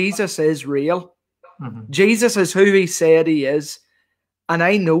what, Jesus is real. Mm-hmm. Jesus is who he said he is. And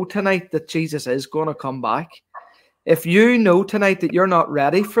I know tonight that Jesus is going to come back. If you know tonight that you're not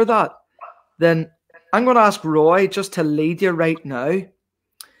ready for that, then I'm going to ask Roy just to lead you right now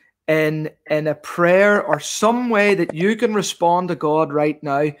in a prayer or some way that you can respond to God right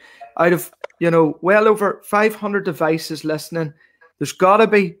now. Out of, well over 500 devices listening, there's got to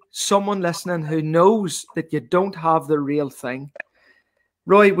be someone listening who knows that you don't have the real thing.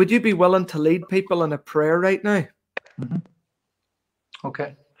 Roy, would you be willing to lead people in a prayer right now? Mm-hmm.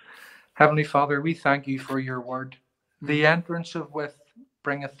 Okay. Heavenly Father, we thank you for your word. The entrance of which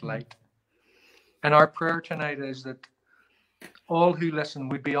bringeth light. And our prayer tonight is that all who listen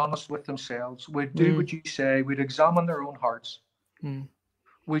would be honest with themselves, would do what you say, would examine their own hearts,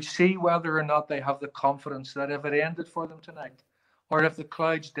 would see whether or not they have the confidence that if it ended for them tonight, or if the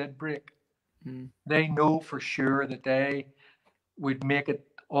clouds did break, they know for sure that they would make it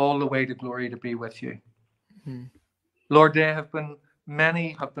all the way to glory to be with you. Lord,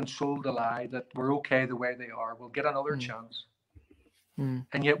 many have been sold a lie that we're okay the way they are. We'll get another chance.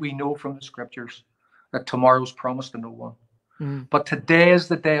 And yet we know from the scriptures that tomorrow's promised to no one. But today is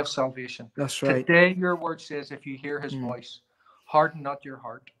the day of salvation. That's right. Today, your word says, if you hear his voice, harden not your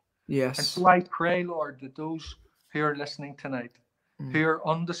heart. Yes. And so I pray, Lord, that those who are listening tonight, who are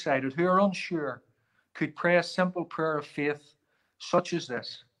undecided, who are unsure, could pray a simple prayer of faith such as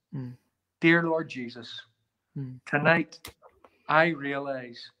this. Dear Lord Jesus, tonight I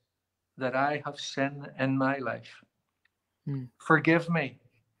realize that I have sin in my life. Forgive me,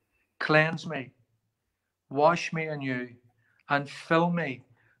 cleanse me, wash me anew, and fill me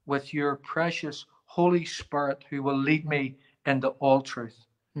with your precious Holy Spirit who will lead me into all truth.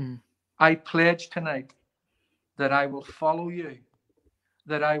 I pledge tonight that I will follow you,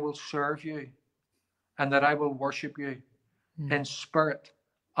 that I will serve you, and that I will worship you in spirit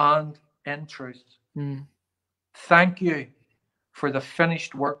and in truth. Thank you for the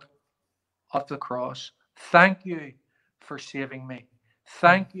finished work of the cross. Thank you for saving me.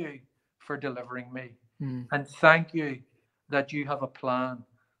 Thank you for delivering me. And thank you that you have a plan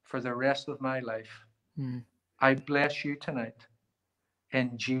for the rest of my life. I bless you tonight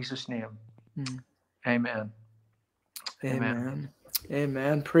in Jesus' name. Amen. Amen.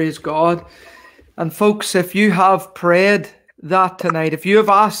 Amen. Praise God. And folks, if you have prayed that tonight, if you have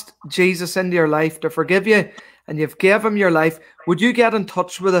asked Jesus into your life to forgive you and you've given him your life, would you get in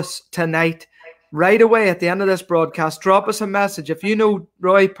touch with us tonight? Right away at the end of this broadcast, drop us a message. If you know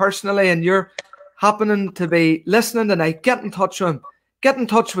Roy personally and you're happening to be listening tonight, get in touch with him. Get in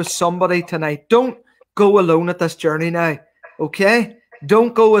touch with somebody tonight. Don't go alone at this journey now, okay?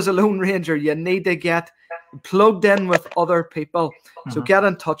 Don't go as a lone ranger. You need to get plugged in with other people. So get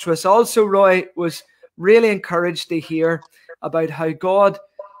in touch with us. Also, Roy was really encouraged to hear about how God,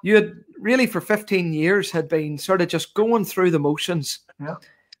 you had really for 15 years had been sort of just going through the motions. Yeah.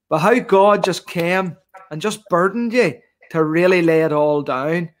 But how God just came and just burdened you to really lay it all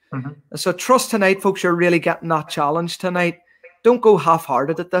down. And so trust tonight, folks, you're really getting that challenge tonight. Don't go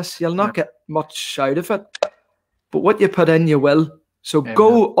half-hearted at this. You'll not get much out of it. But what you put in, you will. So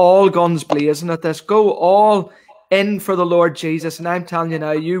go all guns blazing at this. Go all in for the Lord Jesus. And I'm telling you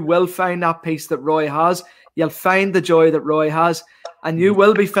now, you will find that peace that Roy has. You'll find the joy that Roy has. And you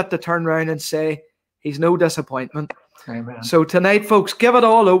will be fit to turn around and say, he's no disappointment. Amen. So tonight, folks, give it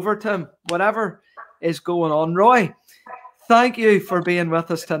all over to him, whatever is going on. Roy, thank you for being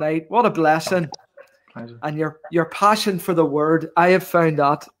with us tonight. What a blessing. Pleasure. And your passion for the word, I have found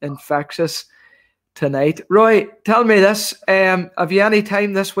that infectious tonight. Roy, tell me this. Have you any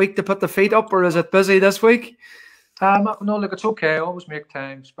time this week to put the feet up, or is it busy this week? No, look, it's okay. I always make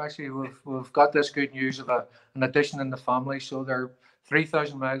time, especially we've got this good news of an addition in the family. So they're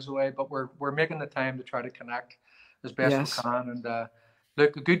 3,000 miles away, but we're making the time to try to connect as best we can. And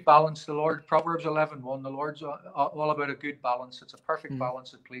look, a good balance. The Lord, Proverbs 11:1, the Lord's all about a good balance. It's a perfect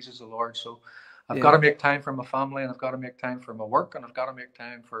balance that pleases the Lord. So I've got to make time for my family, and I've got to make time for my work, and I've got to make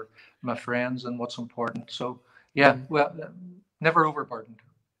time for my friends and what's important. So well, never overburdened.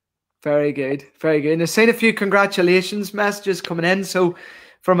 Very good, very good. And I've seen a few congratulations messages coming in. So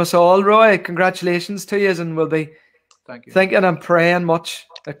from us all, Roy, congratulations to you, and we'll be thinking and praying much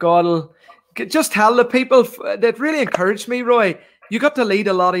that God will just tell the people that really encouraged me, Roy. You got to lead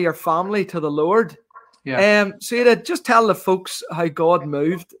a lot of your family to the Lord. Yeah. So you just tell the folks how God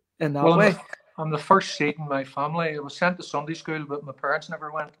moved in that way. I'm the first seed in my family. I was sent to Sunday school, but my parents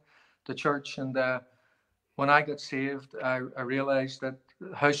never went to church. And when I got saved, I realized that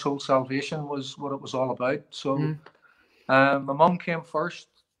household salvation was what it was all about. So my mum came first.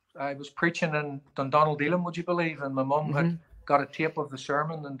 I was preaching in Dundonald-Elam, would you believe? And my mum had got a tape of the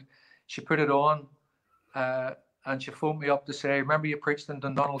sermon, and she put it on. And she phoned me up to say, remember you preached in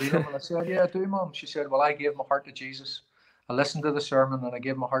Dundonald-Elam? And I said, yeah, I do, Mum. She said, well, I gave my heart to Jesus. I listened to the sermon and I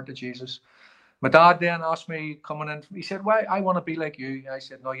gave my heart to Jesus. My dad then asked me coming in, he said, why? I want to be like you. I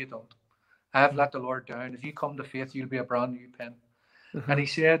said, no, you don't. I have let the Lord down. If you come to faith, you'll be a brand new pen. And he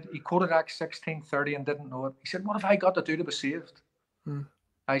said, he quoted Acts 16:30 and didn't know it. He said, what have I got to do to be saved?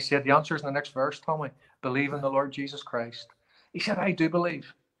 I said, the answer is in the next verse, Tommy. Believe in the Lord Jesus Christ, He said, I do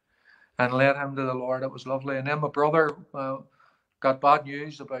believe. And led him to the Lord. It was lovely. And then my brother got bad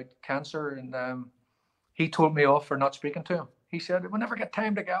news about cancer, and he told me off for not speaking to him. He said, we never get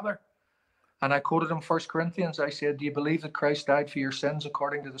time together. And I quoted him 1 Corinthians. I said, do you believe that Christ died for your sins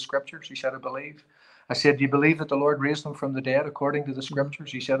according to the scriptures? He said, I believe. I said, do you believe that the Lord raised him from the dead according to the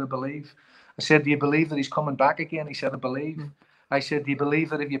scriptures? He said, I believe. I said, do you believe that he's coming back again? He said, I believe. I said, do you believe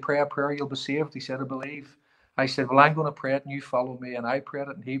that if you pray a prayer, you'll be saved? He said, I believe. I said, well, I'm going to pray it and you follow me. And I prayed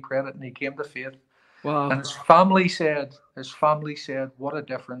it and he prayed it and he came to faith. Wow. And his family said, what a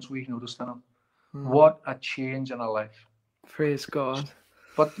difference we noticed in him. What a change in a life. Praise God.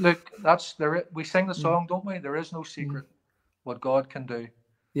 But look, we sing the song, don't we? There is no secret what God can do.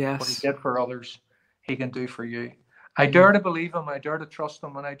 Yes. What he did for others, he can do for you. I dare to believe him, I dare to trust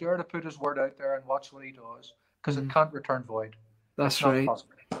him, and I dare to put his word out there and watch what he does, because it can't return void. That's right.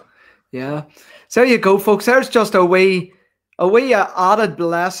 Possible. Yeah. So there you go, folks. There's just a wee added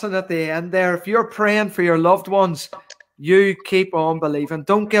blessing at the end there. If you're praying for your loved ones, you keep on believing.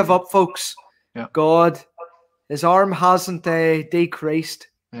 Don't give up, folks. Yeah. God, his arm hasn't decreased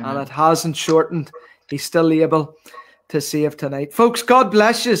and it hasn't shortened. He's still able to save tonight. Folks, God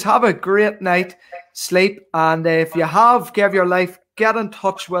bless you. Have a great night. Sleep. And if you have gave your life, get in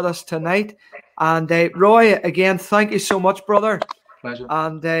touch with us tonight. And Roy, again, thank you so much, brother. Pleasure.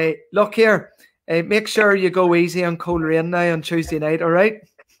 And look here, make sure you go easy on Coleraine now on Tuesday night, all right?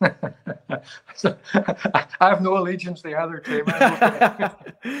 I have no allegiance to either team.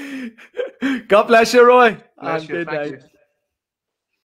 God bless you, Roy. Bless you. Good night.